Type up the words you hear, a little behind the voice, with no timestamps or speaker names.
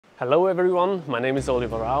Hello everyone, my name is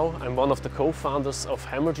Oliver Rau. I'm one of the co-founders of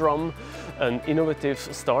HammerDrum, an innovative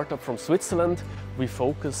startup from Switzerland. We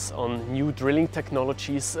focus on new drilling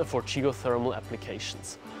technologies for geothermal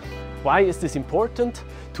applications. Why is this important?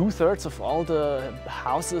 2/3 of all the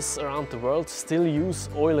houses around the world still use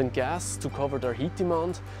oil and gas to cover their heat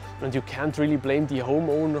demand, and you can't really blame the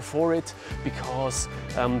homeowner for it because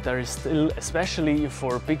there is still, especially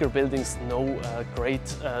for bigger buildings, no great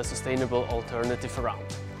sustainable alternative around.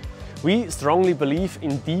 We strongly believe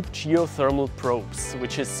in deep geothermal probes,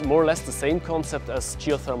 which is more or less the same concept as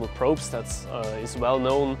geothermal probes that is well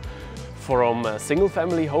known from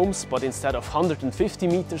single-family homes, but instead of 150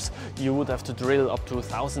 meters, you would have to drill up to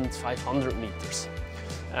 1,500 meters.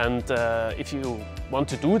 And if you want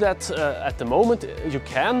to do that at the moment, you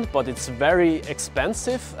can, but it's very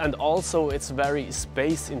expensive and also it's very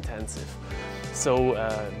space intensive. So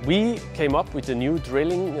we came up with a new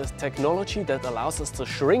drilling technology that allows us to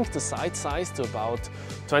shrink the site size to about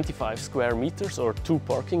 25 square meters or 2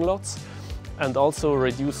 parking lots, and also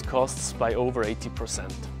reduce costs by over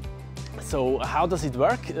 80%. So how does it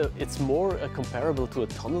work? It's more comparable to a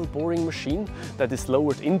tunnel boring machine that is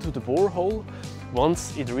lowered into the borehole.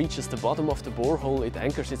 Once it reaches the bottom of the borehole, it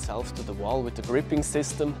anchors itself to the wall with the gripping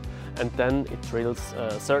system, and then it drills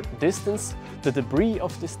a certain distance. The debris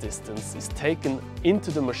of this distance is taken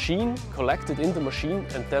into the machine, collected in the machine,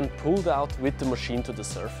 and then pulled out with the machine to the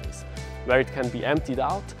surface, where it can be emptied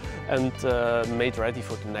out and made ready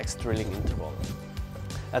for the next drilling interval.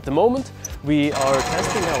 At the moment, we are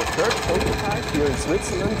testing our third prototype here in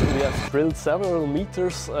Switzerland. We have drilled several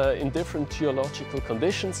meters in different geological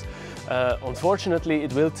conditions. Unfortunately,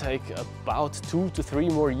 it will take about 2 to 3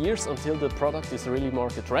 more years until the product is really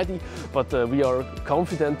market ready, but we are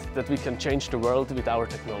confident that we can change the world with our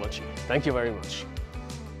technology. Thank you very much.